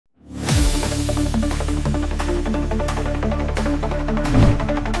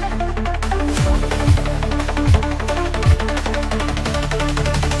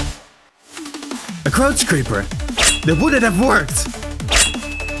crouch creeper. That wouldn't have worked.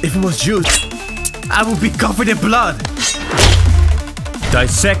 If it was juice, I would be covered in blood.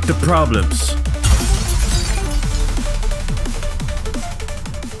 Dissect the problems.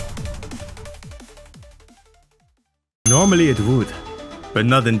 Normally it would, but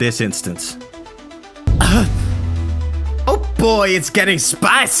not in this instance. Oh boy, it's getting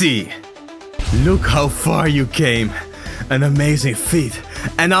spicy! Look how far you came. An amazing feat,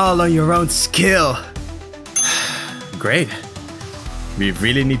 and all on your own skill. Great. We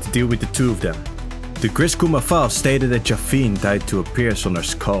really need to deal with the two of them. The Griskuma file stated that Javine died to a pierce on her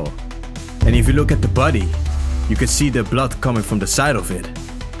skull. And if you look at the body, you can see the blood coming from the side of it.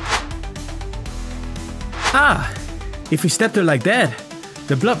 Ah! If he stepped her like that,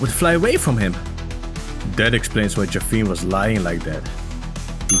 the blood would fly away from him. That explains why Javine was lying like that.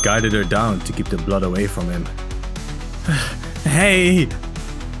 He guided her down to keep the blood away from him. Hey!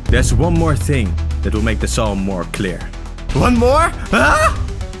 There's one more thing that will make this all more clear. One more? Huh?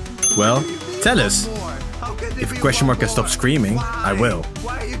 Well, tell us. If question mark can stop screaming, I will.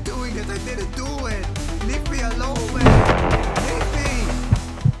 Why are you doing this? I didn't do it. Leave me alone, man. Leave me.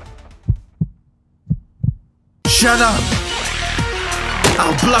 Shut up!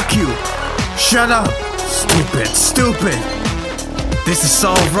 I'll block you! Shut up! Stupid, stupid! This is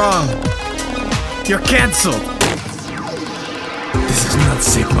all wrong! You're cancelled! This is not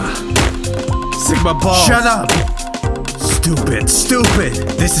Sigma. Sigma balls! Shut up! Stupid, stupid!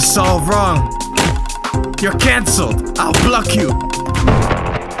 This is all wrong! You're cancelled! I'll block you!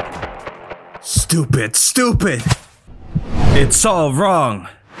 Stupid, stupid! It's all wrong!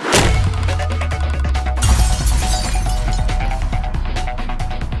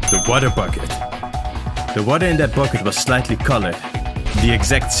 The water bucket. The water in that bucket was slightly colored. The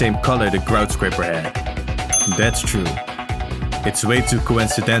exact same color the grout scraper had. That's true. It's way too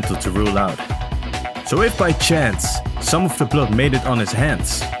coincidental to rule out. So if by chance, some of the blood made it on his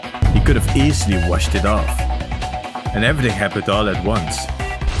hands, he could have easily washed it off. And everything happened all at once.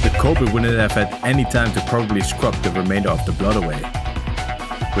 The culprit wouldn't have had any time to properly scrub the remainder of the blood away.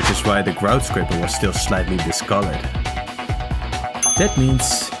 Which is why the grout scraper was still slightly discolored. That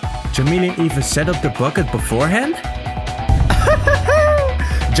means Jamillian even set up the bucket beforehand?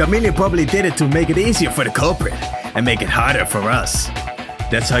 Jamillian probably did it to make it easier for the culprit and make it harder for us.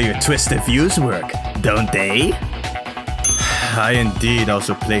 That's how your twisted views work, don't they? I indeed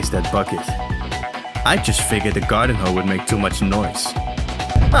also placed that bucket. I just figured the garden hose would make too much noise.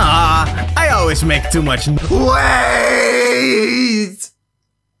 Ah, I always make too much noise. Wait!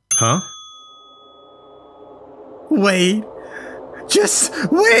 Huh? Wait. Just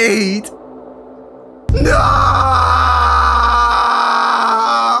wait! No!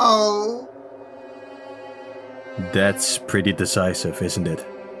 That's pretty decisive, isn't it?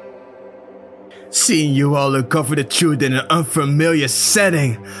 Seeing you all uncover the truth in an unfamiliar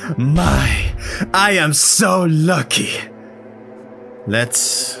setting. My, I am so lucky.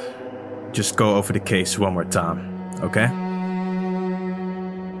 Let's just go over the case one more time, okay?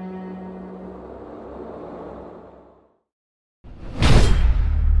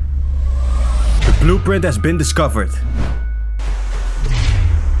 The blueprint has been discovered.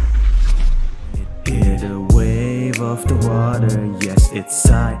 It hit a wave of the water, yes, it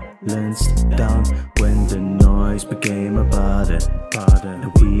silenced down when the noise became a bother.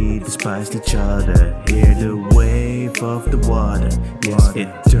 And we despised each other. Hear the wave of the water, yes, it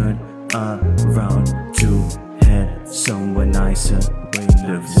turned around to head somewhere nicer.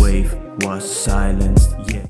 The wave was silenced, yeah.